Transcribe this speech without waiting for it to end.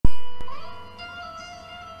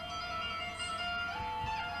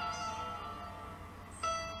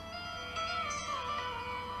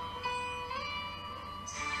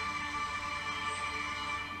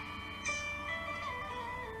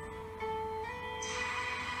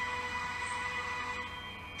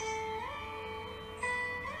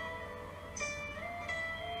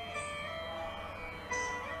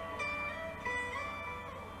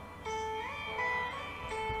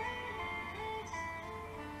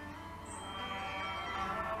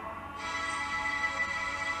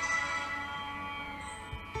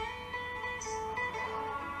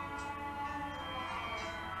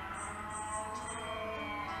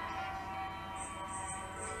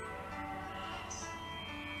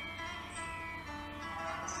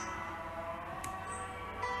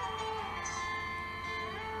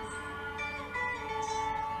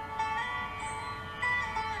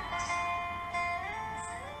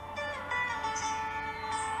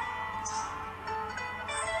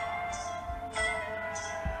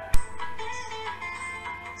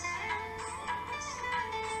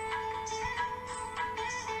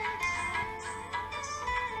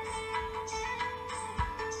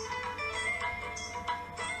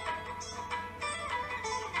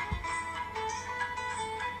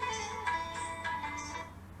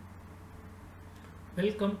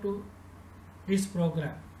Welcome to this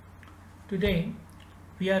program. Today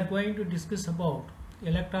we are going to discuss about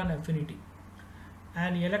electron affinity.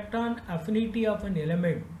 An electron affinity of an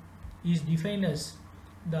element is defined as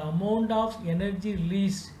the amount of energy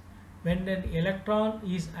released when an electron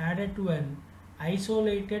is added to an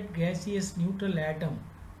isolated gaseous neutral atom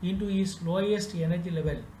into its lowest energy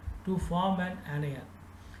level to form an anion.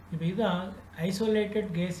 இப்போ இதுதான் isolated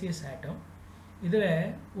gaseous atom.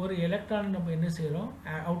 இதில் ஒரு electron நம்ம என்ன செய்கிறோம்,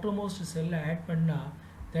 outermost cell add பண்ணால்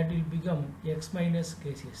that will become X minus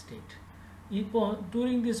gaseous state. இப்போ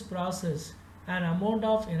during this process an amount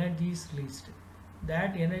of energy is released.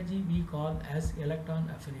 That energy we call as electron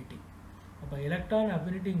affinity. அப்போ electron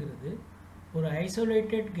affinityங்கிறது ஒரு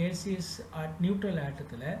isolated gaseous neutral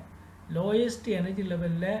ஆட்டத்தில் lowest energy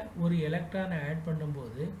லெவலில் ஒரு எலக்ட்ரானை add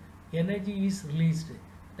பண்ணும்போது energy is released.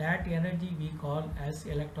 That energy we call as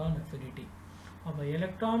electron affinity. Our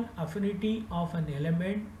electron affinity of an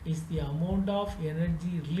element is the amount of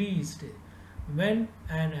energy released when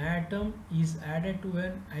an atom is added to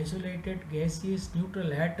an isolated gaseous neutral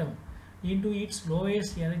atom into its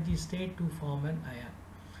lowest energy state to form an ion.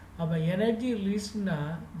 Our energy released na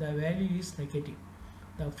the value is negative.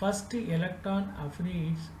 The first electron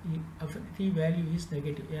affinity value is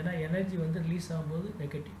negative. Energy வந்து release ஆகும்போது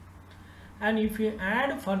negative. And if you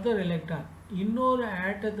add further electron, இன்னொரு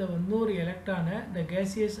ஆட்டத்தை இன்னொரு எலக்ட்ரானை the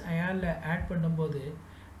gaseous ion add பண்ணும்போது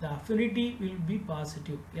the affinity will be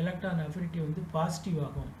positive. electron affinity வந்து positive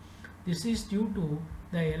ஆகும். This is due to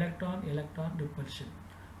the electron repulsion.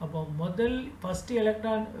 அப்போ முதல் ஃபர்ஸ்ட்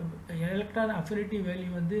எலக்ட்ரான் affinity வேல்யூ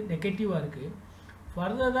வந்து நெகட்டிவாக இருக்குது.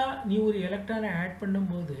 ஃபர்தராக நீ ஒரு எலக்ட்ரானை ஆட்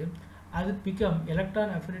பண்ணும்போது அது electron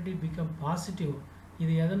affinity become பாசிட்டிவ்.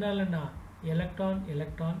 இது எதனாலன்னா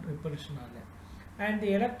electron repulsion ஆல. And the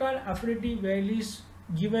electron affinity values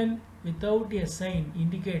given without a sign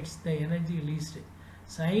indicates the energy released.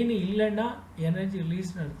 Sign இல்லைன்னா energy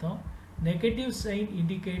released அர்த்தம். Negative sign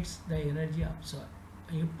indicates the energy absorbed.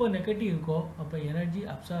 இப்போ நெகட்டிவ் இருக்கோ அப்போ எனர்ஜி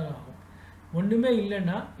அப்சார்வ் ஆகும். ஒன்றுமே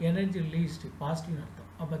இல்லைன்னா எனர்ஜி ரிலீஸ்டு பாசிட்டிவ்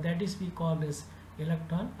அர்த்தம். அப்போ that is we call this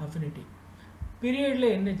electron affinity.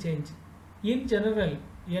 பீரியடில் என்ன change? In general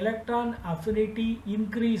electron affinity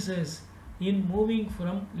increases in moving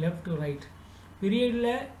from left to right.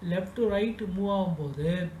 பீரியடில் லெஃப்ட் டு ரைட் மூவ் ஆகும்போது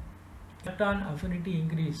எலக்ட்ரான் அஃபினிட்டி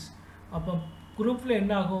இன்க்ரீஸ். அப்போ குரூப்பில்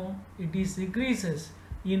என்ன ஆகும்? It is decreases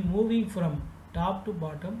in moving from top to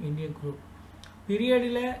bottom in A group.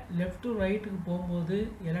 பீரியடில் left to ரைட்டுக்கு போகும்போது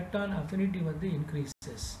electron affinity வந்து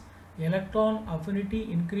increases. Electron affinity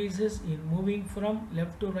increases in moving from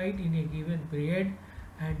left to right in A given period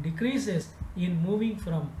and decreases in moving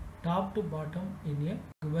from top to bottom in a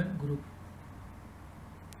given group.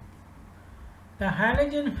 The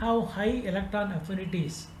halogen have high electron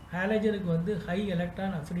affinities. Halogenக்கு வந்து high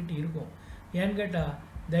electron affinity இருக்கும். ஏன்னு கேட்டால்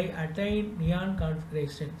they attain neon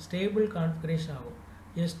configuration, stable configuration ஆகும்.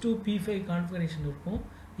 S2p5 configuration இருக்கும்.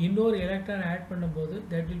 இன்னொரு electron add பண்ணும்போது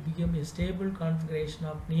that will become a stable configuration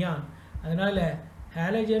of neon. அதனால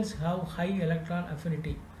halogens have high electron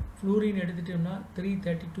affinity. Fluorine எடுத்துட்டோம்னா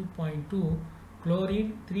 332.2, chlorine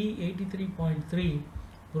 383.3,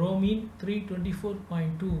 bromine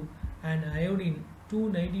 324.2 and iodine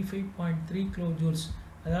 295.3 kilojoules.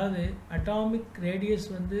 அதாவது அட்டாமிக் ரேடியஸ்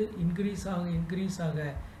வந்து increase ஆக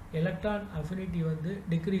electron affinity வந்து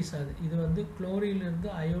டிக்ரீஸ் ஆகுது. இது வந்து குளோரின்லேருந்து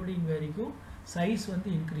அயோடின் வரைக்கும் சைஸ் வந்து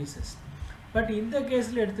இன்க்ரீசஸ். பட் இந்த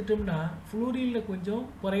கேஸில் எடுத்துட்டோம்னா ஃப்ளூரினில் கொஞ்சம்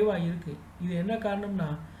குறைவாக இருக்குது. இது என்ன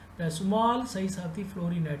காரணம்னா the small size of the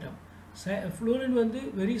fluorine atom. Fluorine வந்து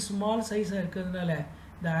very small size இருக்கிறதுனால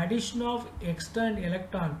the addition of extra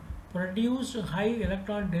electron produced high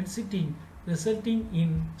electron density resulting in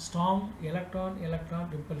strong electron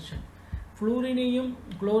repulsion. ஃப்ளூரினையும்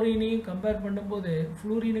குளோரினையும் compare பண்ணும்போது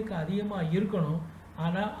ஃப்ளூரினுக்கு அதிகமாக இருக்கணும்,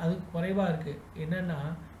 ஆனால் அது குறைவாக இருக்குது. என்னென்னா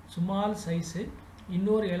ஸ்மால் சைஸு,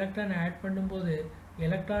 இன்னொரு எலக்ட்ரான் ஆட் பண்ணும்போது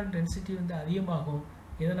எலக்ட்ரான் டென்சிட்டி வந்து அதிகமாகும்.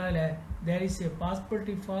 இதனால் there is a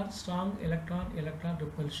possibility for strong electron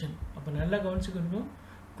repulsion. அப்போ நல்லா கவனிச்சுக்கணும்,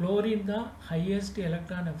 குளோரின் தான் ஹையஸ்ட்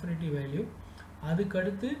எலக்ட்ரான் அஃபினிட்டி வேல்யூ,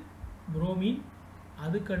 அதுக்கடுத்து புரோமின்,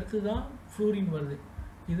 அதுக்கடுத்து தான் ஃப்ளூரின் வருது.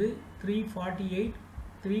 இது 348,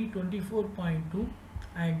 324.2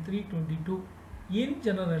 and 322. In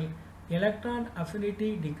general, electron affinity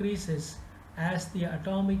decreases as the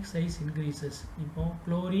atomic size increases. இப்போ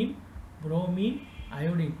குளோரின், புரோமின்,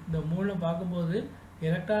 அயோடின் இந்த மூணு பார்க்கும்போது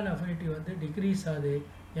எலக்ட்ரான் அஃபினிட்டி வந்து டிக்ரீஸ் ஆகுது.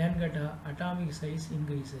 ஏன்னு கேட்டால் அட்டாமிக் சைஸ்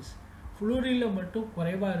இன்க்ரீசஸ். ஃப்ளூரினில் மட்டும்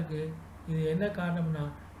குறைவாக இருக்குது. இது என்ன காரணம்னா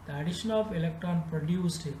the addition of electron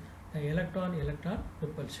produced the electron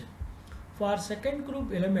repulsion. For second group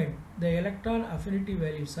element the electron affinity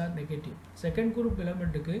values are negative. Second group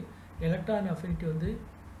element க்கு electron affinity வந்து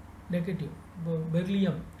negative.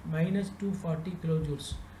 Beryllium minus 240 kilojoules,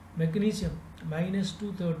 magnesium minus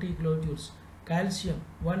 230 kilojoules, calcium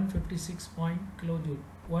 156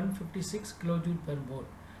 kilojoule per mole.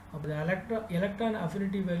 The electron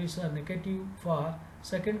affinity values are negative for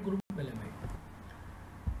second group element.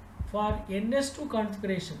 For NS2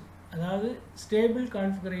 configuration, that is stable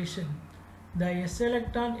configuration, the S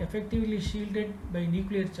electron effectively shielded by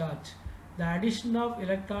nuclear charge. The addition of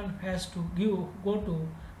electron has to go to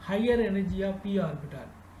higher energy of p orbital.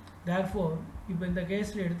 Therefore, if in the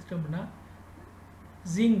case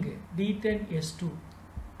zinc D10S2,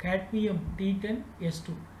 cadmium D10S2.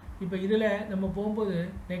 இப்போ இதில் நம்ம போகும்போது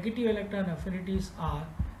negative electron அஃபினிட்டிஸ் R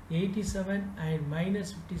 87 and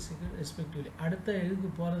 -56 respectively. அடுத்த இதுக்கு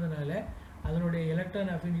போகிறதுனால அதனுடைய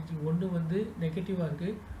electron affinity ஒன்று வந்து நெகட்டிவாக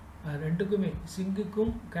இருக்குது, ரெண்டுக்குமே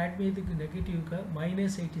சிங்குக்கும் காட்மியத்துக்கு நெகட்டிவ்க்கு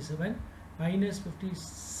 -87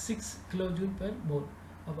 -56 கிலோஜூல் per mole.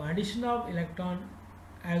 அப்போ addition of electron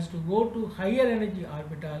has to go to higher energy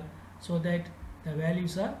orbital so that the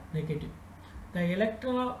values are negative. The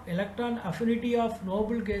electron affinity of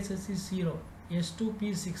noble gases is 0,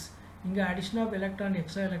 S2p6. இங்கே addition of electron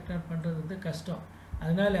extra electron பண்ணுறது வந்து கஷ்டம்.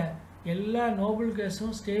 அதனால் எல்லா noble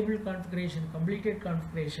gasஸும் stable configuration, completed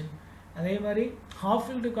configuration. அதே மாதிரி half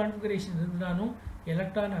filled configuration இருந்தாலும்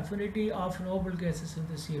electron affinity of noble gases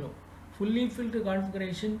is 0. Fully filled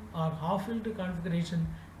configuration or half filled configuration,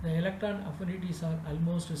 the electron affinities are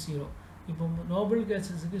almost 0. இப்போ noble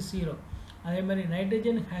gases is 0. அதே மாதிரி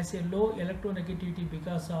nitrogen has a low electronegativity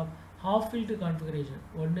because of half filled configuration,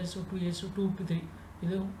 1s2 2s2 2p3.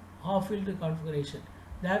 இது half filled configuration.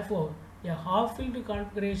 Therefore, a half filled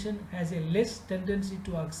configuration has a less tendency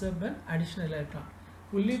to accept an additional electron.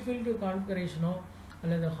 Fully filled configuration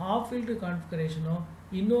அல்லது half filled configuration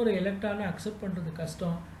இன்னொரு எலக்ட்ரானை accept பண்ணுறது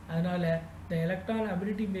கஷ்டம். அதனால் the electron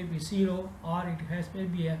ability may be 0 or it has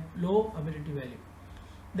maybe a low ability value.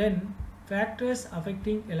 Then factors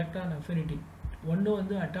affecting electron affinity. ஒன்று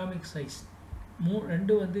வந்து atomic size,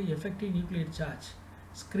 ரெண்டு வந்து effective nuclear charge,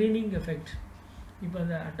 screening effect. இப்போ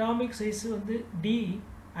அந்த atomic size வந்து D,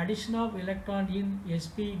 addition of electron in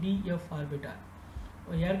sp_d_f orbital.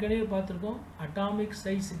 ஏற்கனவே பார்த்துருக்கோம், atomic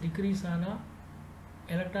size decrease ஆனால்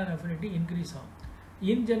electron affinity increase ஆகும்.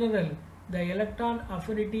 In general, the electron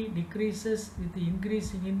affinity decreases with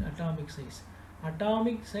increasing in atomic size.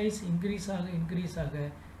 Atomic size increase ஆக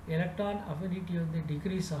electron affinity வந்து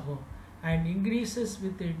decrease ஆகும் and increases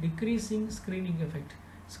with a decreasing screening effect.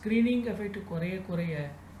 Screening effect குறைய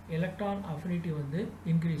electron affinity வந்து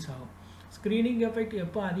increase ஆகும். Screening effect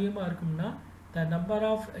எப்போ அதிகமாக இருக்கும்னா the number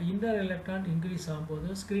of inner electron increase ஆகும்போது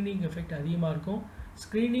screening effect அதிகமாக இருக்கும்.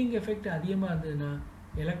 Screening effect அதிகமாக இருந்ததுன்னா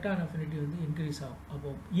electron affinity வந்து increase ஆகும். அப்போ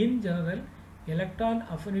in general electron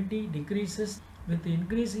affinity decreases with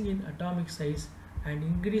increasing in atomic size and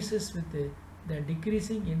increases with the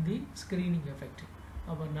decreasing in the screening effect.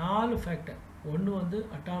 அப்போ 4 factor. ஒன்று வந்து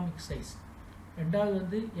atomic size, ரெண்டாவது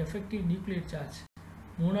வந்து effective nuclear charge,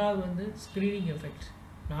 மூணாவது வந்து screening effect,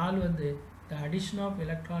 4 வந்து the addition of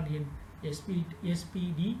electron in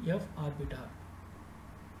sp_d_f orbital.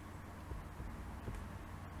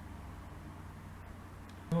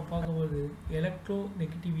 நம்ம பார்க்கும்போது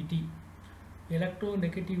electronegativity.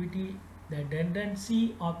 Electronegativity, the tendency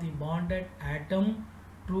of the bonded atom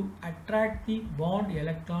to attract the bond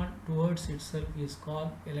electron towards itself is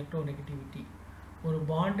called electronegativity. ஒரு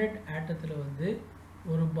bonded atomத்தில் வந்து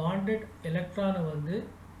ஒரு bonded electron வந்து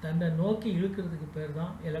தன்னை நோக்கி இழுக்கிறதுக்கு பேர்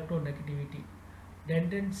தான் electronegativity.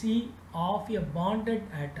 Tendency of a bonded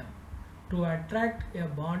atom to attract a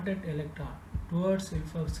bonded electron towards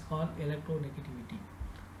itself is called electronegativity.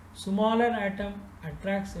 Smaller atom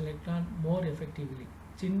attracts electron more effectively.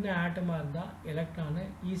 சின்ன ஆட்டமாக இருந்தால் எலக்ட்ரானை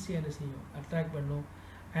ஈஸியாக செய்யும், அட்ராக்ட் பண்ணும்.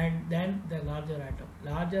 and then the larger atom.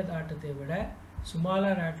 larger ஆட்டத்தை விட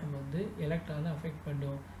smaller atom வந்து எலக்ட்ரானை அஃபெக்ட்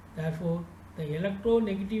பண்ணும். therefore the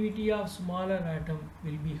electronegativity of smaller atom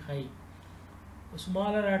will be high.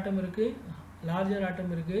 smaller atom இருக்குது, larger atom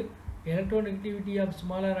இருக்குது, electronegativity of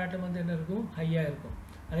smaller atom வந்து என்ன இருக்கும், ஹையாக இருக்கும்.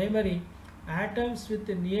 அதே மாதிரி atoms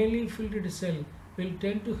with nearly filled cell will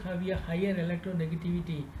tend to have a higher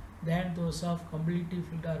electronegativity than those of completely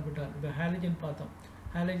filled orbital. இப்போ ஹாலஜன் பார்த்தோம்,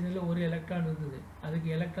 ஹாலஜனில் ஒரு எலக்ட்ரான் இருந்தது, அதுக்கு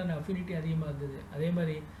எலக்ட்ரான் அஃபினிட்டி அதிகமாக இருந்தது. அதே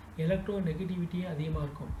மாதிரி எலக்ட்ரோநெகட்டிவிட்டியும் அதிகமாக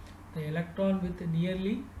இருக்கும். The electron with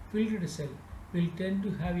nearly filled cell will tend to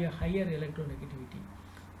have a higher electronegativity.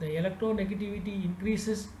 The electronegativity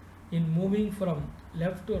increases in moving from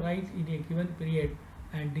left to right in a given period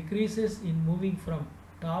and decreases in moving from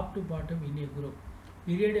top to bottom in a group.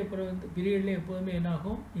 பீரியடில் எப்போதுமே என்ன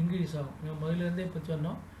ஆகும், increase ஆகும். நம்ம முதல்லேருந்தே இப்போ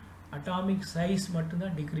சொன்னோம், atomic size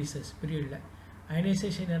மட்டும்தான் decreases பீரியடில்.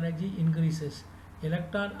 ionization energy increases,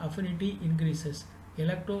 electron affinity increases,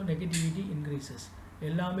 electronegativity increases.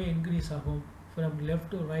 எல்லாமே increase ஆகும் from left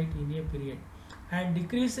to right in a period and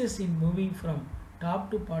decreases in moving from top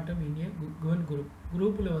to bottom in a given group.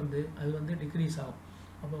 குரூப்பில் வந்து அது வந்து degrees ஆகும்.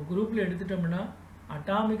 அப்போ குரூப்பில் எடுத்துட்டோம்னா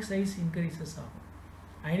atomic size increases ஆகும்,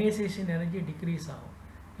 ionization energy decrease ஆகும்,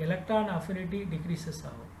 electron affinity decreases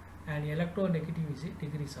ஆகும் and electronegativity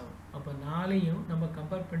decrease ஆகும். அப்போ நாளையும் நம்ம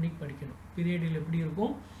கம்பேர் பண்ணி படிக்கணும். பீரியடில் எப்படி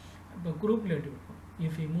இருக்கும், இப்போ குரூப்பில் எப்படி இருக்கும்.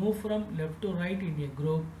 If we move from left to right in a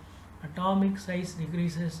group, atomic size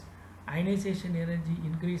decreases, ionization energy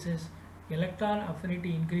increases, electron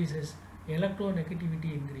affinity increases,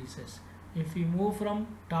 electronegativity increases. If we move from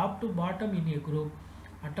top to bottom in a group,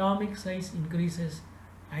 atomic size increases,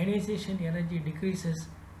 ionization energy decreases,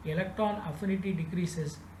 electron affinity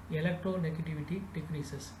decreases, electronegativity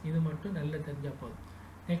decreases. இது மட்டும் நல்ல தெரிஞ்சா போதும்.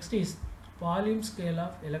 Next is Pauling scale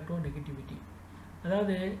of electronegativity.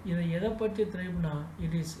 அதாவது இதை எதை பற்றி தெரியும்னா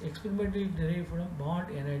it is experimentally derived from bond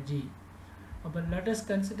energy. அப்போ let us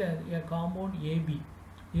consider a compound AB.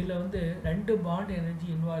 இதில் வந்து ரெண்டு பாண்ட் எனர்ஜி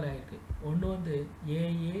இன்வால்வ் ஆகிருக்கு. ஒன்று வந்து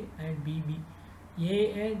AA and BB. A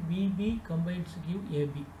and BB combines to give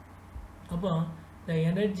AB. அப்போ the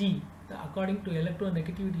energy according to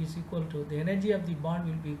electronegativity is equal to the energy of the bond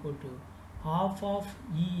will be equal to half of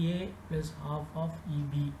EA plus half of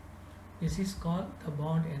EB. This is called the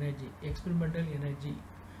bond energy, experimental energy.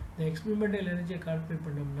 The experimental energy calculate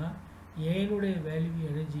பண்ணோம்னா A னுடைய value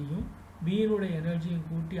எனர்ஜியும் B னுடைய எனர்ஜியும்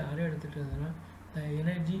கூட்டி அரை எடுத்துட்டதுன்னா the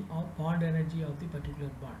energy of bond energy of the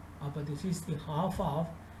particular bond. அப்போ this is the half of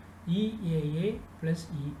EAA plus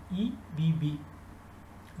EBB.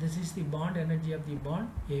 This is the bond energy of the bond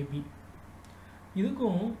AB.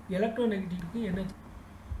 இதுக்கும் electronegativity என்ன,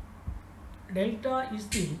 delta is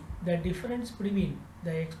the difference between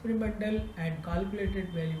the experimental and calculated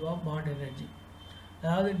value of bond energy.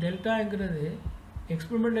 அதாவது டெல்டாங்கிறது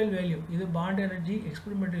experimental value, இது bond energy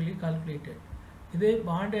experimentally calculated, இது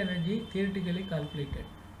bond energy theoretically calculated.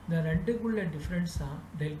 இந்த ரெண்டுக்குள்ள difference தான்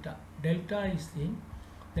delta. Delta is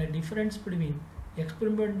the difference between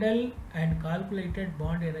experimental and calculated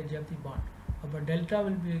bond energy of the bond. அப்போ delta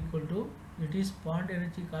will be equal to, it is bond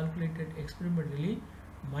energy calculated experimentally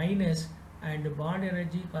minus and bond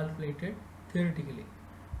energy calculated theoretically.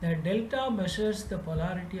 The delta measures the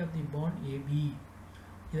polarity of the bond AB.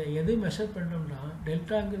 இதை எது measure பண்ணுறோம்னா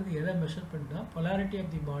டெல்டாங்கிறது எதை measure பண்ணால் polarity of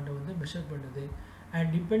the bond வந்து measure பண்ணுது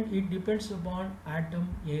and it depends upon atom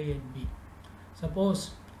A and B. Suppose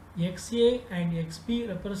XA and XB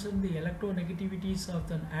represent the electronegativities of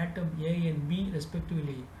the atom A and B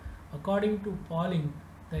respectively. According to Pauling,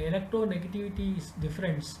 the electronegativity is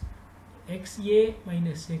difference XA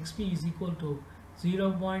minus XB is equal to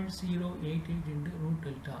 0.088 into root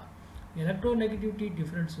delta. Electronegativity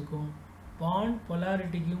difference bond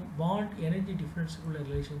polarity bond energy difference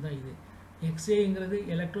relation தான் இது. XA ங்கிறது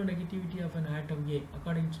electronegativity of an atom A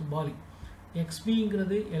according to Pauling. XB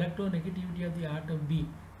ங்கிறது electronegativity of the atom B.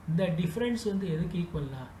 இந்த difference வந்து எதுக்கு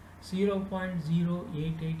ஈக்குவல்னா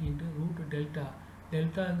 0.088 into root delta.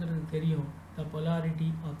 டெல்டாங்கிறது தெரியும், the polarity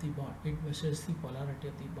of the bond, it measures the polarity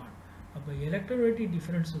of the bond. அப்போ electronegativity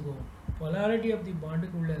differenceக்கும் polarity of the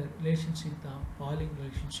bondக்கு உள்ள relationship தான் Pauling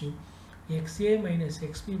relationship. XA minus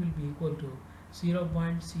XB will be equal to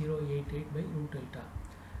 0.088 by root delta.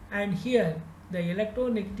 And here the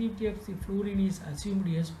electronegativity of the fluorine is assumed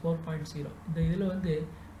as 4.0. இந்த இதில் வந்து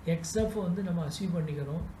XF வந்து நம்ம assume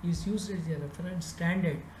பண்ணிக்கிறோம், is used as a reference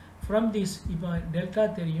standard. From this இப்போ delta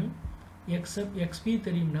தெரியும், XB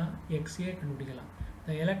தெரியும்னா XA கண்டுபிடிக்கலாம்.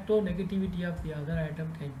 The electronegativity of the other atom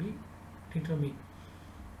can be determined.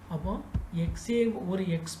 அப்போ XA ஒரு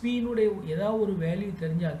XB னுடைய ஏதாவது ஒரு வேல்யூ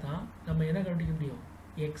தெரிஞ்சால் தான் நம்ம என்ன கண்டுபிடிக்க முடியும்,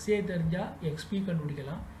 XA தெரிஞ்சால் XB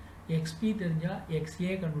கண்டுபிடிக்கலாம், XB தெரிஞ்சால்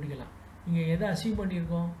XA கண்டுபிடிக்கலாம். இங்கே எதை அசீவ்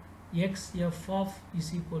பண்ணியிருக்கோம், XF of is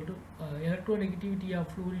equal to electronegativity of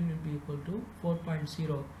fluorine will be equal to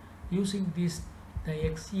 4.0. Using this the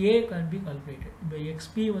XA can be calculated. இப்போ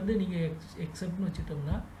XB வந்து நீங்கள் XFன்னு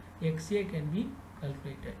வச்சுட்டோம்னா XA can be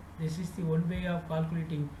calculated. This is the one way of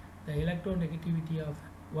calculating the electronegativity of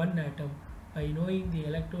one atom by knowing the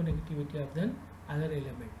electronegativity of the other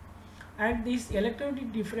element. And this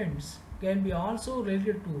electronegativity difference can be also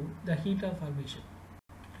related to the heat of formation.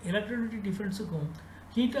 Electronegativity differenceக்கும்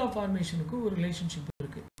heat of formationக்கும் ஒரு relationship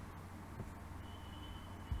இருக்கு.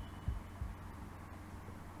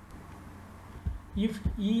 If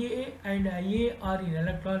EA and IA are in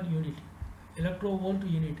electron unit, electrovolt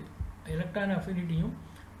unit, electron affinity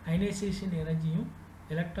ionization energy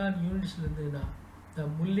electron units இருந்ததுன்னா the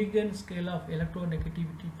Mulligan scale of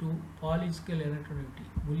electronegativity to Pauling scale electronegativity,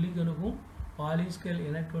 Mulliganக்கும் Pauling scale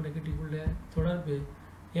electronegativity உள்ள தொடர்பு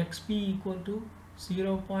xp equal to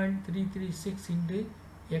 0.336 into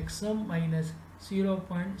xm minus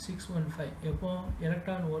 0.615 எப்போ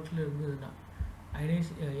electron வோல்ட்டில் இருந்ததுன்னா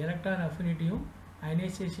electron அஃபினிட்டியும்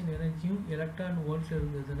ionization எனர்ஜியும் electron வோல்ட்டில்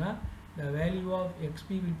இருந்ததுன்னா the value of xp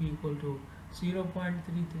will be equal to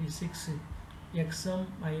 0.336 xm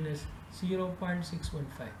minus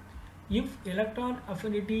 0.615. If electron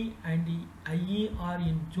affinity and the IE are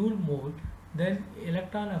in joule mole, then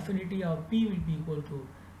electron affinity of P will be equal to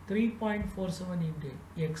 3.47 into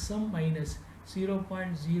xm minus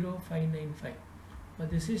 0.0595. But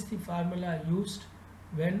this is the formula used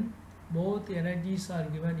when both energies are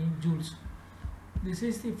given in joules. This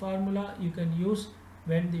is the formula you can use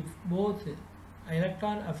when both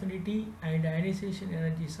electron affinity and ionization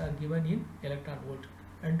energies are given in electron volt.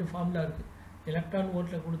 ரெண்டு formula இருக்குது. Electron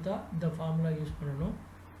வோல்ட்டில் கொடுத்தா இந்த formula use பண்ணணும்,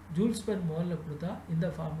 joules per மோலில் கொடுத்தா இந்த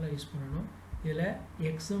formula use பண்ணணும். இதில்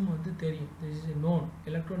எக்ஸம் வந்து தெரியும், this is known.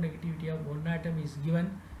 Electronegativity of one atom is given,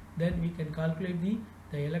 then we can calculate the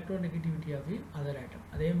electronegativity of the other atom.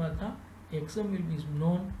 அதே மாதிரி தான் exam will be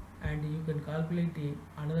known and you can calculate the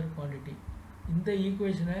another quantity. இந்த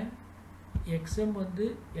ஈக்குவேஷனை exam வந்து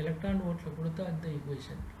electron வோல்ட்டில் கொடுத்தா இந்த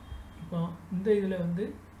equation. இப்போ இந்த இதில் வந்து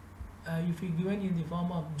if you given in the form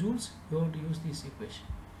of joules, you have to use this equation.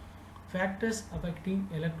 Factors affecting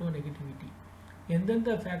electronegativity. எந்தெந்த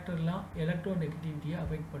ஃபேக்டர்லாம் எலக்ட்ரோநெகட்டிவிட்டியை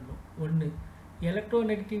அஃபெக்ட் பண்ணும்? ஒன்று,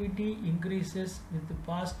 electronegativity increases with the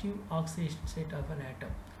positive oxidation state of an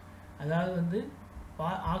atom. அதாவது வந்து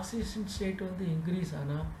ஆக்சிடேஷன் ஸ்டேட் வந்து இன்க்ரீஸ்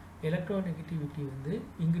ஆனால் electronegativity வந்து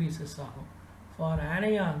increases ஆகும். For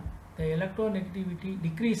anion, the electronegativity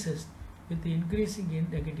decreases with increasing in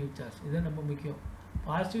negative charge. இது நம்ம முக்கியம்.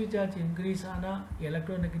 பாசிட்டிவ் சார்ஜ் இன்க்ரீஸ் ஆனால்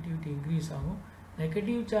எலக்ட்ரோநெகட்டிவிட்டி இன்க்ரீஸ் ஆகும்,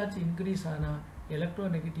 நெகட்டிவ் சார்ஜ் இன்க்ரீஸ் ஆனால்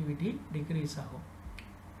எலக்ட்ரோநெகட்டிவிட்டி டிக்ரீஸ் ஆகும்.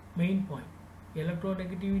 Main point,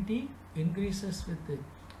 electronegativity increases with the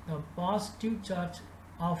positive charge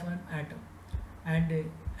of an atom, and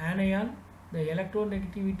anion, the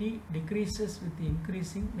electronegativity decreases with the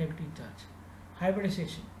increasing negative charge.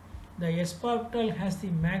 Hybridization, the s orbital has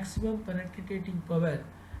the maximum penetrating power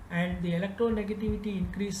and the electronegativity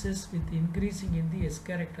increases with increasing in the s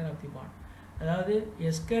character of the bond. அதாவது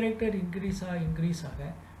s character increase ஆக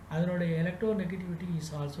அதனோட electronegativity is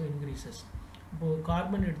also increases. இப்போது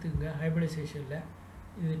carbon எடுத்துக்கங்க, ஹைபிரிடைசேஷனில்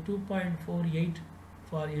இது 2.48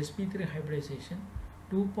 for sp3 hybridization,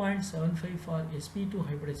 2.75 for sp2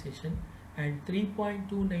 hybridization and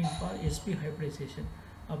 3.29 for sp hybridization.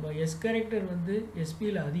 அப்போ s character வந்து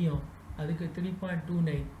sp-ல அதிகம், அதுக்கு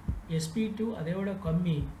 3.29, sp2 அதை விட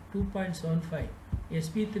கம்மி 2.75,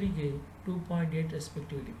 sp3க்கு 2.8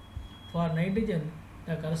 respectively. For nitrogen,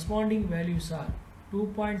 the corresponding values are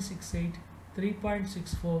 2.68,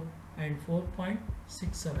 3.64 and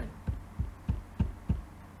 4.67.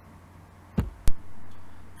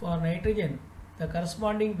 For nitrogen, the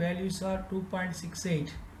corresponding values are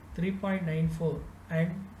 2.68, 3.94 and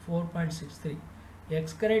 4.63. X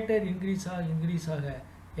character increase ஆக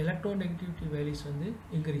electronegativity values வந்து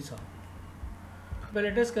increase ஆகும். But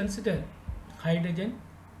let us consider hydrogen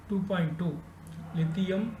 2.2,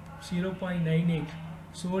 lithium 0.98,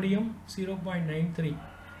 sodium 0.93,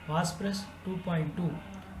 phosphorus 2.2,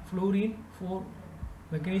 fluorine 4,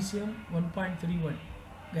 magnesium 1.31,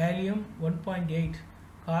 gallium 1.8,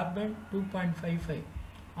 carbon 2.55,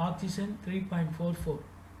 oxygen 3.44,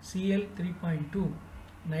 Cl 3.2,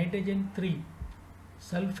 nitrogen 3,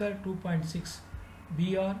 sulfur 2.6,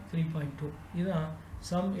 Br 3.2. These are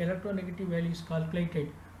some electronegative values calculated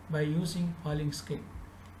by using Pauling scale.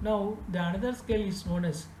 Now the another scale is known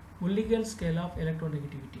as Mulligan scale of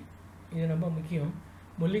electronegativity. இது ரொம்ப முக்கியம்.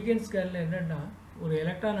 Mulligan scale என்னன்னா, ஒரு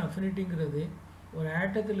electron அஃபினிட்டிங்கிறது ஒரு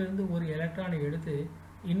ஆட்டத்திலிருந்து ஒரு எலக்ட்ரானை எடுத்து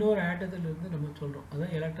இன்னொரு ஆட்டத்திலிருந்து நம்ம சொல்கிறோம்,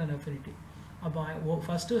 அதான் எலக்ட்ரான் அஃபினிட்டி. அப்போ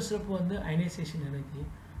ஃபஸ்ட்டு ஸ்டெப் வந்து அயனைசேஷன் எனர்ஜி,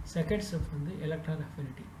 செகண்ட் ஸ்டெப் வந்து electron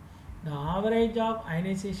affinity. The average of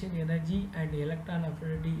ionization energy and electron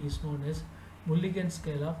affinity is known as Mulligan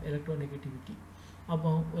scale of electronegativity.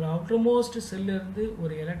 அப்போ ஒரு அவுட்டர்மோஸ்ட் செல்லிருந்து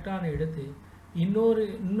ஒரு எலக்ட்ரானை எடுத்து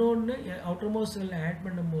இன்னொன்று அவுட்டர்மோஸ்ட் செல்லில் ஆட்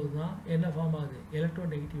பண்ணும்போது தான் என்ன ஃபார்ம் ஆகுது?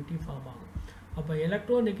 எலக்ட்ரோநெகட்டிவிட்டி ஃபார்ம் ஆகும். அப்போ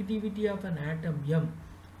electronegativity of an atom M,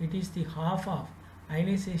 it is the half of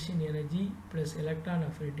ionization energy plus electron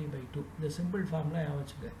affinity by 2. The simple formula ஞாபகம்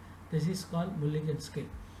வச்சுக்க. This is called Mulligan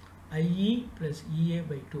scale. IE plus EA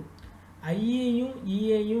by 2. ஐஏயும்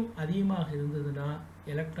இஏயும் அதிகமாக இருந்ததுன்னா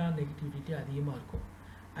electron negativity அதிகமாக இருக்கும்.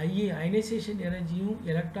 Ionisation எனர்ஜியும்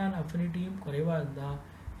electron அஃபினிட்டியும் குறைவாக இருந்தால்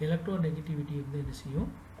electronegativity வந்து என்ன செய்யும்?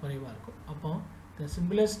 குறைவாக இருக்கும். அப்போ the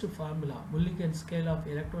simplest formula Mulligan scale of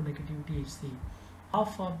electronegativity is the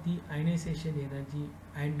half of the ionization energy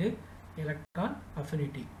and electron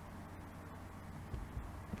affinity.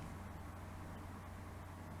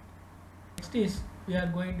 Next is we are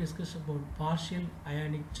going to discuss about partial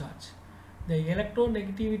ionic charge. The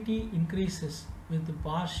electronegativity increases with the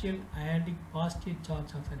partial ionic positive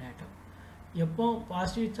charge of an atom. எப்போ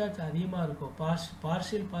positive charge அதிகமாக இருக்கும்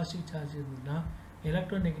partial positive charge இருந்ததுன்னா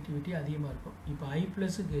electronegativity அதிகமாக இருக்கும். இப்போ I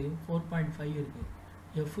ப்ளஸுக்கு 4.5 இருக்குது,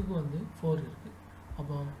 எஃப்க்கு வந்து 4 இருக்குது.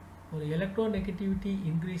 அப்போ ஒரு electronegativity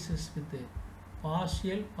increases with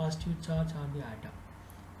partial positive charge on the atom.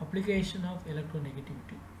 Application of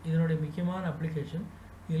electronegativity இதனுடைய முக்கியமான அப்ளிகேஷன்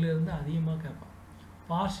இதிலிருந்து அதிகமாக கேட்பான்.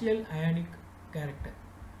 Partial ionic character.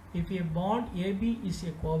 If a bond AB is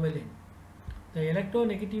a covalent, the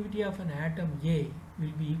electronegativity of an atom A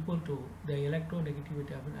will be equal to the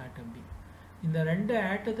electronegativity of an atom B. இந்த ரெண்டு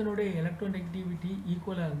ஆட்டத்தினுடைய electronegativity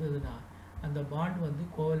ஈக்குவலாக இருந்ததுன்னா அந்த பாண்ட் வந்து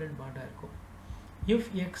கோவலண்ட் பாண்டாக இருக்கும். If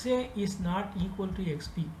XA is not equal to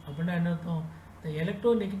XB அப்படின்னா என்ன அர்த்தம்? The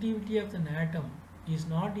electronegativity of an atom is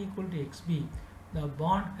not equal to XB, the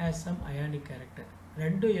bond has some ionic character.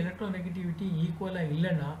 ரெண்டு எலக்ட்ரோநெகட்டிவிட்டி ஈக்குவலாக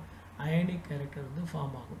இல்லைன்னா ionic character வந்து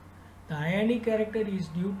ஃபார்ம் ஆகும். The ionic character is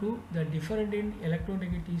due to the difference in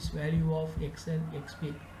electronegativity's value of X and XB.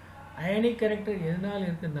 Ionic character எதனால்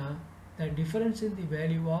இருக்குன்னா the difference in the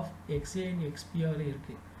value of XA and XB all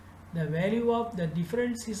இருக்கு. The value of the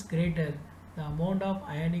difference is greater, the amount of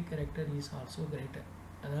ionic character is also greater.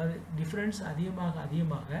 அதாவது difference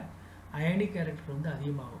அதிகமாக ionic character வந்து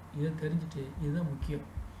அதிகமாகும். இது தெரிஞ்சுட்டு இதுதான் முக்கியம்.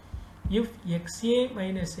 If XA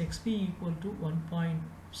minus XB equal to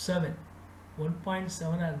 1.7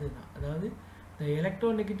 இருந்ததுன்னா அதாவது the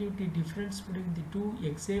electronegativity difference between the two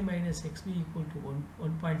XA minus XB equal to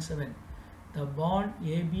 1.7, the bond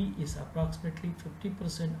AB is approximately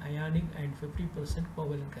 50% ionic and 50%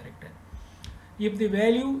 covalent character. If the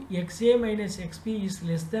value XA minus XB is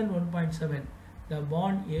less than 1.7, the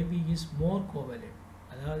bond AB is more covalent.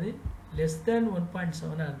 அதாவது less than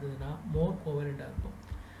 1.7 இருந்ததுன்னா more covalent இருக்கும்.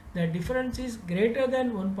 The difference is greater than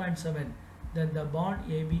 1.7, then the bond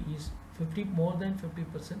AB is more than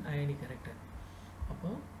 50% ionic character. அப்போ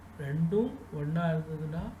ரெண்டும் ஒன்றா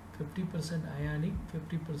இருந்ததுன்னா 50% ionic,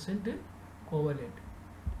 50% covalent.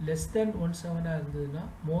 less than 1.7 இருந்ததுன்னா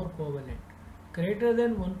more covalent. greater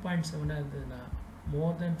than 1.7 இருந்ததுன்னா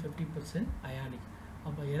more than 50% ionic.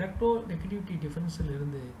 அப்போ எலக்ட்ரோநெகட்டிவிட்டி டிஃபரன்ஸில்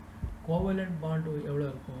இருந்து கோவலண்ட் பாண்ட் எவ்வளோ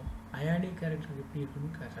இருக்கும், அயானிக் கேரக்டர் எப்படி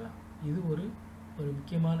இருக்குன்னு கேட்கலாம். இது ஒரு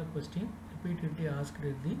முக்கியமான question, repeatedly asked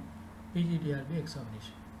in the PGTRB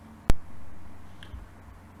examination.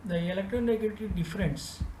 The electronegativity difference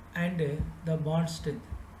and the bond strength,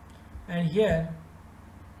 and here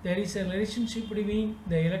there is a relationship between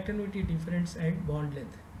the electronegativity difference and bond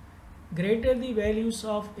length. Greater the values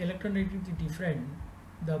of electronegativity difference,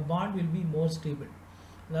 the bond will be more stable.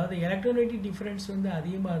 அதாவது electronegativity difference வந்து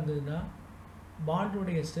அதிகமாக இருந்ததுன்னா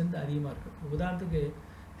பாண்டோடைய strength அதிகமாக இருக்கும். உதாரணத்துக்கு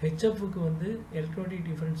ஹெச்எஃப்க்கு வந்து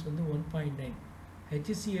electronegativity difference வந்து 1.9,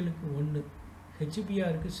 HClக்கு 1,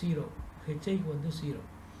 HBrக்கு 0, HIக்கு வந்து 0.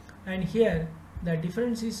 And here the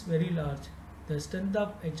difference is very large, the strength of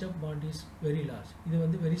HF bond is very large. இது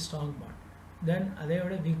வந்து very strong bond. Then அதை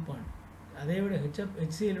விட weak bond, அதை விட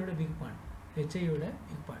HCl விட weak bond, HI விட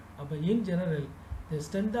weak bond. அப்போ in general the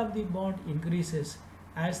strength of the bond increases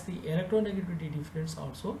as the electronegativity difference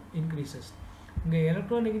also increases. இங்கே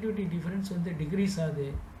electronegativity difference வந்து decrease ஆகுது,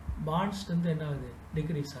 bond strength என்ன ஆகுது,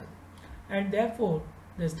 decrease ஆகுது. And therefore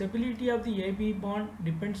the stability of the AB bond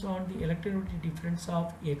depends on the electronegativity difference of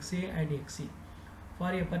XA and XC.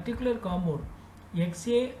 For a particular compound,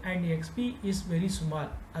 XA and XB is very small.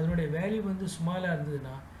 அதனுடைய value வந்து ஸ்மாலாக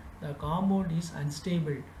இருந்ததுன்னா the compound is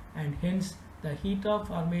unstable and hence the heat of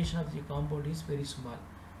formation of the compound is very small.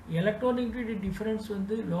 Electronegativity difference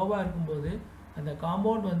வந்து லோவாக இருக்கும்போது அந்த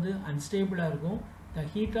compound வந்து அன்ஸ்டேபிளாக இருக்கும். The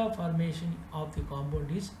heat of formation of the compound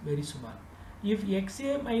is very small. If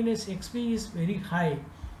XA minus XB is very high,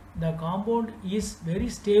 the compound is very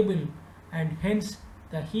stable and hence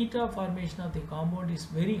the heat of formation of the compound is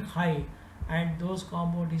very high, and those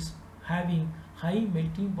compound is having high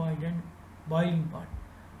melting point and boiling point.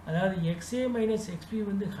 அதாவது XA minus XB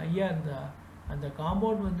வந்து ஹையாக இருந்தால் அந்த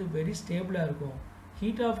compound வந்து very ஸ்டேபிளாக இருக்கும்.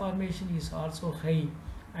 Heat of formation is also high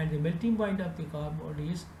and the melting point of the compound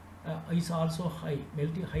is also high,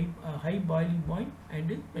 high boiling point and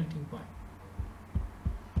melting point.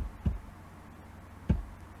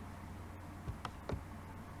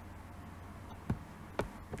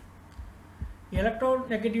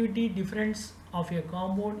 Electronegativity difference of a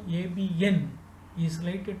compound ABN is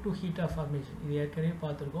related to heat of formation. இது ஏற்கனவே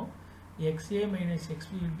பார்த்துருக்கோம். XA minus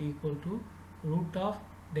XB will be equal to root of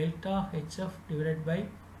delta HF divided by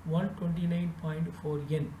 129.4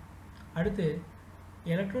 N. அடுத்து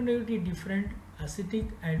electronegativity different acidic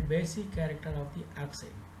and basic character of the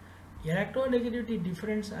oxide. Electronegativity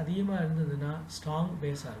difference அதிகமா இருந்ததுன்னா strong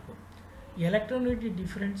base இருக்கும். electronegativity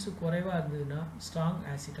difference குறைவா இருந்ததுன்னா strong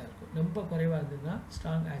acid இருக்கும். ரொம்ப குறைவா இருந்ததுன்னா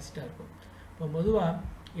strong acid இருக்கும். இப்போ பொதுவா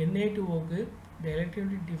Na2O க்கு the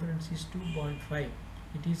electronegativity difference is 2.5.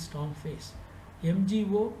 It is strong phase.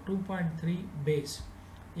 MgO 2.3 base.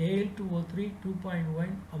 Al2O3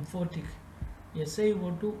 2.1 amphotic.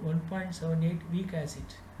 SiO2 1.78 weak acid.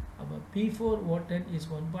 P4O10 is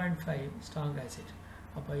 1.5 strong acid.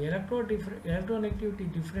 electronegativity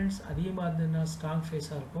difference அதிகமா இருந்ததுன்னா strong phase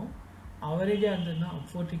இருக்கும். average இருந்ததுன்னா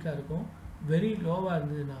amphotic இருக்கும். very low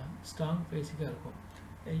இருந்ததுன்னா strong phase இருக்கும்.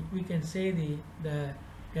 We can say the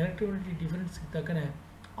electronegativity difference தக்கன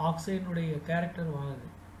oxide உடைய character வாங்குது.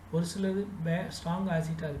 ஒரு சிலது strong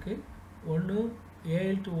acid இருக்கு. ஒன்னு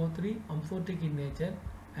Al2O3 amphotic in nature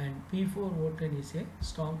and P4O10 is a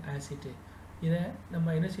strong acid. இதை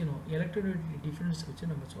நம்ம என்ன செய்யணும் electronegativity difference வச்சு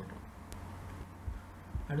நம்ம சொல்றோம்.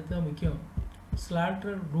 அடுத்த முக்கியம்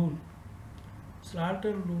Slater rule.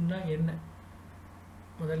 Slater rule என்ன?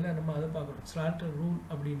 முதல்ல நம்ம அதை பார்க்கணும். Slater rule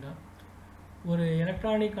அப்படின்னா ஒரு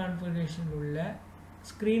எலக்ட்ரானிக் கான்ஃபிகரேஷன் உள்ள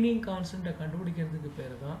ஸ்கிரீனிங் கான்ஸ்டன்ட்டை கண்டுபிடிக்கிறதுக்கு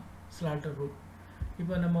பேர் தான் Slater rule.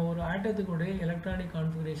 இப்போ நம்ம ஒரு ஆட்டத்துக்குடைய எலக்ட்ரானிக்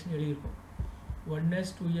கான்ஃபிகரேஷன் எழுதியிருக்கோம். 1s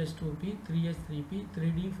 2s 2p 3s 3p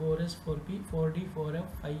 3d 4s 4p 4d 4f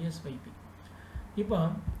 5s 5p. இப்போ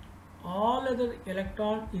all other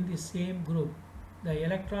electron in the same group, the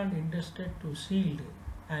electron interested to shield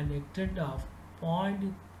an extent of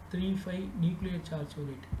 0.35 nuclear charge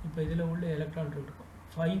unit. இப்போ இதில் உள்ள electron இருக்கும்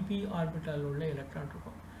 5p orbital உள்ள electron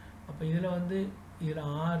இருக்கும். அப்போ இதில் இதில்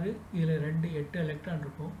 6 இதில் 2 8 எலக்ட்ரான்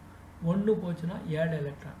இருக்கும். 1 போச்சுன்னா 7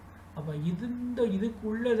 எலக்ட்ரான். அப்போ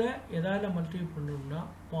இதுக்குள்ளதை எதால மல்டிப்ளை பண்ணணும்னா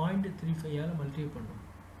 0.35 மல்டிப்ளை பண்ணணும்.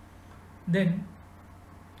 தென்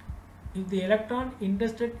if the electron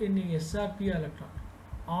interested in SRP electron,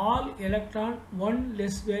 all electron one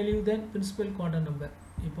less value than principal quantum number.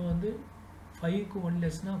 இப்போ 5 க்கு 1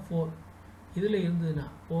 lessனா 4 இதில் இருந்ததுன்னா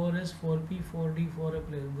 4s 4p 4d 4f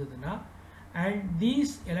இருந்ததுன்னா and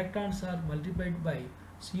these electrons are multiplied by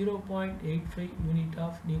 0.85 unit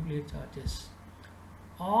of nuclear charges.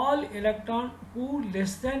 All electron who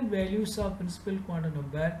less than values of principal quantum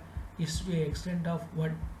number is to the extent of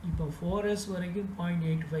 1. இப்போ 4s வரைக்கும்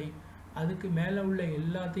 0.85 அதுக்கு மேலே உள்ள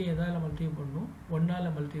எல்லாத்தையும் எதால மல்டிப்ளை பண்ணணும் 1ஆல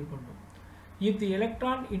multiply பண்ணணும். If the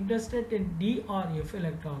electron interested in D or F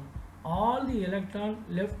electron, all the electron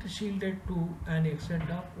left shielded to an extent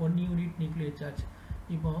of 1 unit nuclear charge.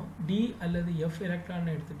 இப்போ D அல்லது F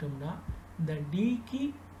எலக்ட்ரான் எடுத்துட்டோம்னா இந்த D க்கு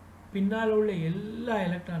பின்னால் உள்ள எல்லா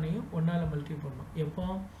எலக்ட்ரானையும் 1ஆல மல்டிப்ளை பண்ணணும். எப்போ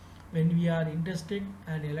when we are interested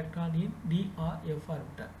an electron in D or F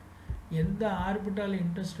orbital. எந்த ஆர்பிட்டால்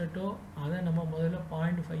இன்ட்ரெஸ்டோ அதை நம்ம முதல்ல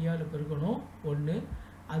 0.5ஆல் பெருக்கணும் 1.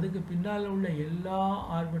 அதுக்கு பின்னால் உள்ள எல்லா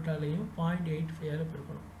ஆர்பிட்டாலையும் 0.85ஆல்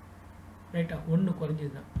பெருக்கணும். ரைட்டா 1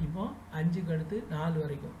 குறைஞ்சதுதான். இப்போ 5க்கு அடுத்து 4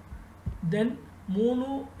 வரைக்கும். தென் 3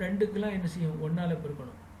 2க்குலாம் என்ன செய்யும் 1ஆல்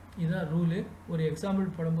பெருக்கணும். இதுதான் ரூலு. ஒரு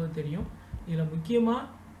எக்ஸாம்பிள் போடும்போது தெரியும். இதில் முக்கியமாக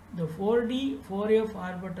இந்த 4d 4f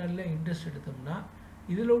ஆர்பிட்டாலில் இன்ட்ரெஸ்ட் எடுத்தோம்னா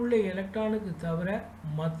இதில் உள்ள எலக்ட்ரானுக்கு தவிர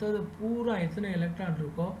மற்றது பூரா எத்தனை எலக்ட்ரான்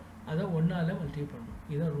இருக்கோ அதை 1ஆல் மல்டிப்ளை பண்ணணும்.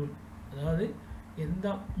 இதுதான் ரூல். அதாவது எந்த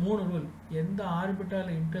 3 ரூல் எந்த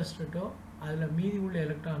ஆர்பிட்டால் இன்ட்ரெஸ்டோ அதில் மீதி உள்ள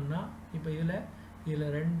எலக்ட்ரான்னா இப்போ இதில்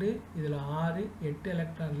 2 இதில் 6 8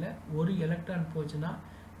 எலக்ட்ரானில் ஒரு எலக்ட்ரான் போச்சுன்னா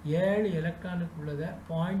 7 எலக்ட்ரானுக்கு உள்ளதை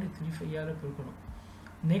 0.35ஆல் பெருக்கணும்.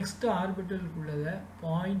 நெக்ஸ்ட் ஆர்பிட்டலுக்கு உள்ளதை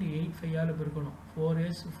 0.85ஆல் பெருக்கணும்.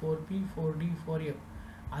 4s 4p 4d 4f.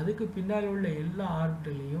 அதுக்கு பின்னால் உள்ள எல்லா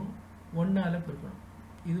ஆர்பிட்டலையும் 1ஆல் பெருக்கணும்.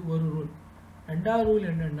 இது ஒரு ரூல். ரெண்டாவது ரூல்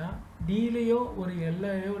என்னென்னா டிலேயோ ஒரு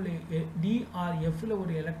எல்லையோ டி ஆர் எஃப்ல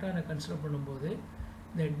ஒரு எலக்ட்ரானை கன்சிடர் பண்ணும்போது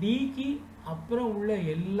இந்த டிக்கு அப்புறம் உள்ள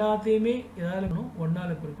எல்லாத்தையுமே எதாவது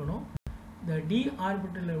 1ஆல் பெருக்கணும். இந்த டி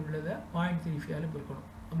ஆர்பிட்டலில் உள்ளதை 0.35ஆல் பெருக்கணும்.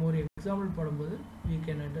 நம்ம ஒரு எக்ஸாம்பிள் போடும்போது we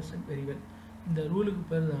can understand very well. இந்த ரூலுக்கு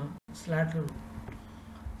பேர் தான் slaughter rule.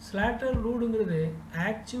 Slaughter ரூலுங்கிறது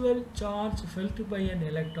actual charge felt by an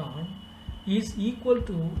electron is equal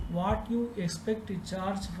to what you expect to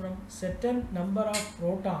charge from certain number of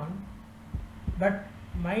proton but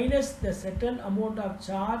minus the certain amount of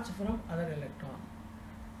charge from other electron.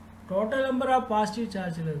 Total number of positive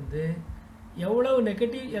charge இருந்து எவ்வளவு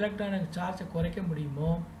negative electron சார்ஜை குறைக்க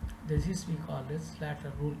முடியுமோ this is we call this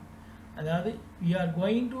Slater rule. அதாவது we are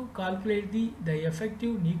going to calculate the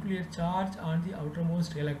effective nuclear charge on the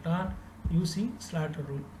outermost electron using Slater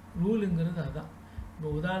rule. ரூலுங்கிறது அதுதான்.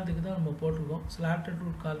 இப்போ உதாரணத்துக்கு தான் நம்ம போட்டிருக்கோம் ஸ்லாட்டர்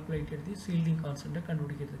ரூல் கால்குலேட் எடுத்து சீல்டிங் கான்ஸ்டன்ட்டை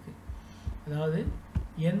கண்டுபிடிக்கிறதுக்கு. அதாவது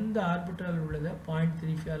எந்த ஆர்பிட்டால் உள்ளதை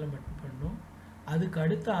 0.35ஆல் மட்டும் பண்ணணும். அதுக்கு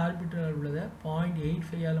அடுத்த ஆர்பிட்டால் உள்ளதை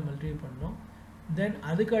 0.85 ஆல் மல்டிப்ளை பண்ணணும். தென்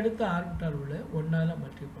அதுக்கு அடுத்த ஆர்பிட்டால் உள்ள 1 ஆல்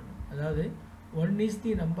மல்டிப்ளை பண்ணணும். அதாவது 1 is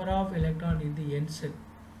the number of electron in the n cell.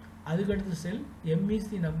 அதுக்கு அடுத்த செல் m is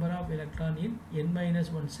the number of electron in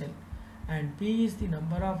n-1 cell and p is the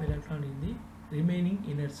number of electron in the remaining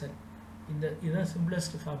inner cell. இதுதான்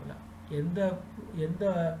simplest formula. எந்த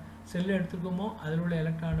செல் எடுத்துக்கோமோ அதில் உள்ள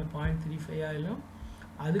எலக்ட்ரானை 0.35 ஆலையும்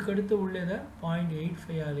அதுக்கடுத்து உள்ளதை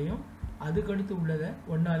 0.85 ஆலையும் அதுக்கடுத்து உள்ளதை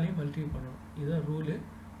 1 ஆலையும் மல்டிப்ளை பண்ணணும். இதுதான் ரூலு.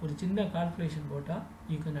 ஒரு சின்ன கால்குலேஷன் போட்டால்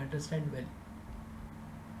யூ கேன் அண்டர்ஸ்டாண்ட் வெல்.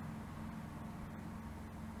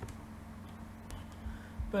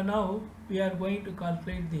 இப்போ now we are going to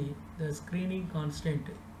calculate the screening constant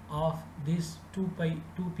of this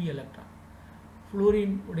 2p electron.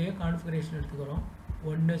 Fluorine உடைய கான்ஃபிகரேஷன் எடுத்துக்கிறோம்.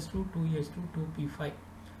 1s2 2s2 2p5.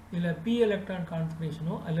 இதில் p எலக்ட்ரான்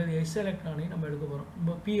கான்ஃபிகரேஷனோ அல்லது s எலக்ட்ரானையும் நம்ம எடுக்க போகிறோம்.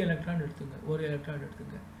 நம்ம p எலக்ட்ரான் எடுத்துங்க, ஒரு எலக்ட்ரான்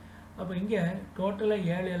எடுத்துங்க. அப்போ இங்கே டோட்டலாக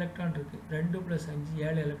 7 எலக்ட்ரான் இருக்குது. 2 + 5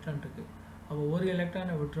 7 எலக்ட்ரான் இருக்குது. அப்போ ஒரு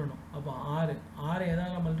எலக்ட்ரானை விட்டுறணும். அப்போ 6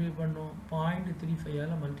 எதால் மல்டிப்ளை பண்ணணும்? 0.35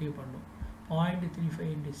 ஆல் மல்டிப்ளை பண்ணணும்.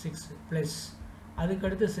 0.35 × 6 ப்ளஸ்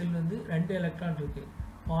அதுக்கடுத்த செல் வந்து 2 எலக்ட்ரான் இருக்குது.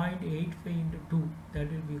 0.85 × 2 that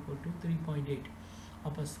will be equal to 3.8.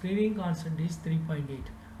 அப்போ ஸ்க்ரீனிங் கான்ஸ்டன்ட் இஸ் 3.8.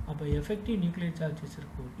 அப்போ எஃபெக்டிவ் நியூக்ளியர் சார்ஜஸ்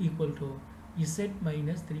இருக்கும் equal to Z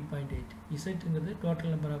 - 3.8. Zங்கிறது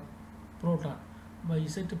total number of proton. இப்போ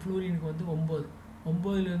Z ஃப்ளூரினுக்கு வந்து 9.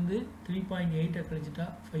 9லேருந்து 3.8 கழிச்சிட்டா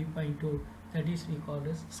 5.2. that is we call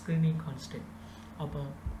as screening constant. அப்போ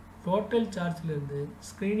total சார்ஜ்லேருந்து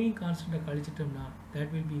screening கான்ஸ்டன்ட்டை கழிச்சிட்டோம்னா that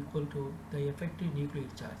will be equal to the effective nuclear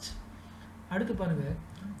charge. அடுத்து பாருங்கள்,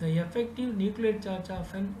 the effective nuclear charge of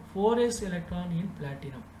an 4s electron in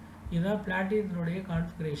platinum. இதுதான் பிளாட்டினத்தினுடைய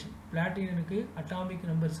configuration. பிளாட்டினுக்கு atomic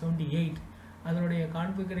number 78. அதனுடைய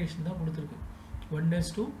configuration தான் கொடுத்துருக்கு.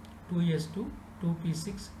 1s2 2s2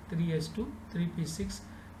 2p6 3s2 3p6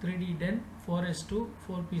 3d10 4s2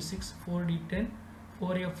 4p6 4d10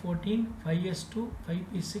 4f14 5s2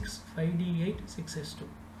 5p6 5d8 6s2.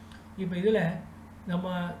 இப்போ இதில் நம்ம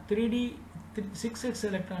 3d 6s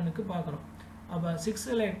எலக்ட்ரானுக்கு பார்க்குறோம். அப்போ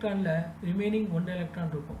 6 எலக்ட்ரானில் ரிமைனிங் 1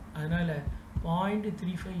 எலக்ட்ரான் இருக்கும். அதனால்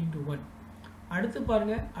 0.35 × 1. அடுத்து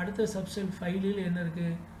பாருங்கள், அடுத்த சப்செல் 5ல் என்ன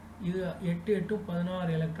இருக்குது? இது 8 8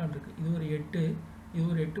 16 எலக்ட்ரான் இருக்குது. இது ஒரு 8, இது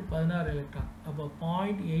ஒரு 8 16 எலக்ட்ரான். அப்போ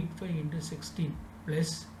 0.85 × 16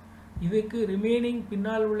 ப்ளஸ் இதுக்கு ரிமைனிங்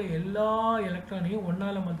பின்னால் உள்ள எல்லா எலக்ட்ரானையும் 1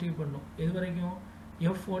 ஆல் மல்டிப்ளை பண்ணணும். எது வரைக்கும்?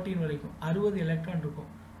 F14 வரைக்கும் 60 எலக்ட்ரான் இருக்கும்.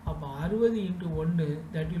 அப்போ 60 × 1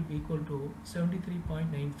 that will be equal to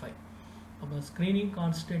 73.95. அப்போ screening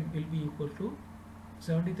constant will be equal to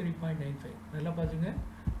 73.95. நல்லா பார்த்துங்க,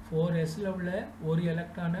 4sல உள்ள ஒரு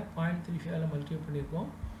எலக்ட்ரானை 0.35 ஆல் மல்டிப்ளை பண்ணியிருக்கோம்.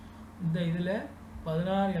 இந்த இதில்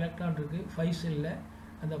 16 எலக்ட்ரான் இருக்குது 5 செல்லில்.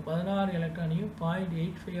 அந்த 16 எலக்ட்ரானையும்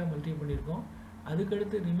 0.85 மல்டிப்ளை பண்ணியிருக்கோம்.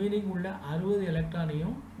 அதுக்கடுத்து ரிமைனிங் உள்ள 60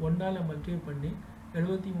 எலக்ட்ரானையும் 1 ஆல் மல்டிப்ளை பண்ணி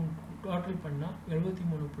 73 டோட்டல் பண்ணால்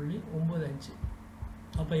 73.95.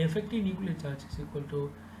 அப்போ effective nuclear charge is equal to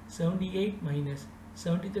 78 -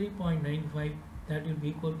 73.95. that will be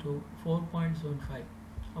equal to 4.75.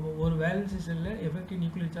 அப்போ ஒரு வேலன்சி செல்லில் எஃபெக்டிவ்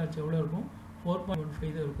நியூக்ளியர் சார்ஜ் எவ்வளோ இருக்கும்?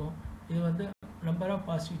 4.15 தான் இருக்கும். இது வந்து நம்பர் ஆஃப்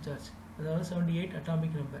பாசிட்டிவ் சார்ஜ், அதாவது 78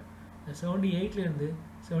 அட்டாமிக் நம்பர். இந்த 78லேருந்து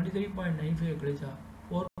 73.95 கழிச்சா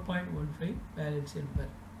 4.15 வேலன்சி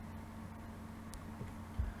நம்பர்.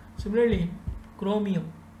 சிமிலர்லி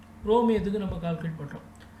குரோமியத்துக்கு நம்ம கால்குலேட் பண்ணுறோம்.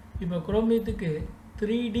 இப்போ குரோமியத்துக்கு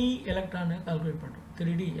 3D எலக்ட்ரானை கால்குலேட் பண்ணுறோம்.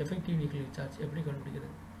 3D எஃபெக்டிவ் நியூக்ளியர் சார்ஜ் எப்படி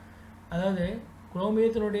கண்டுபிடிக்கிறது? அதாவது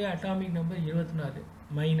குரோமியத்தினுடைய அட்டாமிக் நம்பர் 24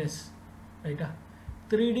 மைனஸ், ரைட்டா?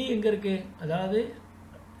 3D எங்கே இருக்குது? அதாவது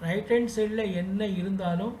ரைட் ஹேண்ட் சைடில் என்ன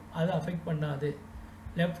இருந்தாலும் அதை அஃபெக்ட் பண்ணாது.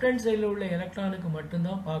 லெஃப்ட் ஹேண்ட் சைடில் உள்ள எலக்ட்ரானுக்கு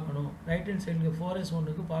மட்டும்தான் பார்க்கணும். ரைட் ஹேண்ட் சைடுக்கு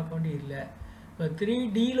 4s1க்கு பார்க்க வேண்டிய இல்லை. இப்போ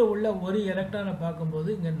 3Dயில் உள்ள ஒரு எலக்ட்ரானை பார்க்கும்போது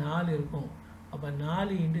இங்கே 4 இருக்கும். அப்போ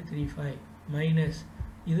 4 × 35 மைனஸ்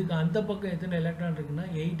இதுக்கு அந்த பக்கம் எத்தனை எலக்ட்ரான் இருக்குன்னா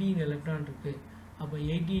 18 எலக்ட்ரான் இருக்குது. அப்போ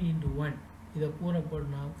 18 × 1 இதை பூரா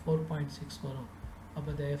போடனா 4.6 வரும்.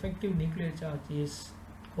 அப்போ the effective nuclear charge is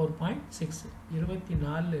 4.6.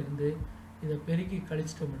 24லேருந்து இதை பெருக்கி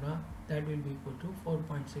கழிச்சிட்டோம்னா that will be equal to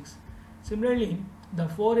 4.6. Similarly the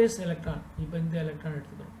 4s electron, இப்போ இந்த எலக்ட்ரான்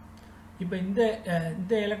எடுத்துக்கிறோம். இப்போ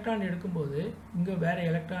இந்த எலக்ட்ரான் எடுக்கும்போது இங்கே வேறு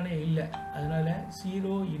எலக்ட்ரானே இல்லை. அதனால்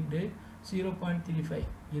 0 × 0.35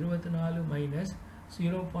 24 மைனஸ்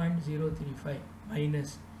 0.035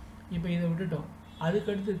 மைனஸ். இப்போ இதை விட்டுட்டோம்.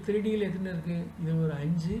 அதுக்கடுத்து 3Dயில் எத்தனை இருக்குது? இது ஒரு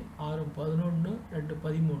 5 6 11 2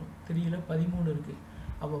 13. 3யில் 13 இருக்குது.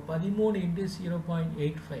 அப்போ 13 ×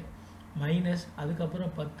 0.85 மைனஸ்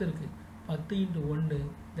அதுக்கப்புறம் 10 இருக்குது. 10 × 1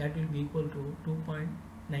 that will be equal to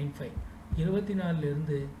 2.95.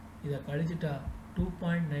 24லேருந்து இதை கழிச்சிட்டா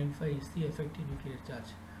 2.95 is the effective nuclear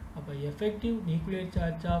charge. Effective nuclear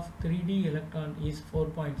charge of 3d electron is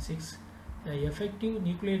 4.6. The effective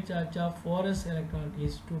nuclear charge of 4s electron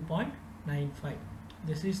is 2.95.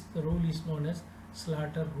 This is the rule is known as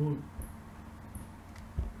Slaughter rule.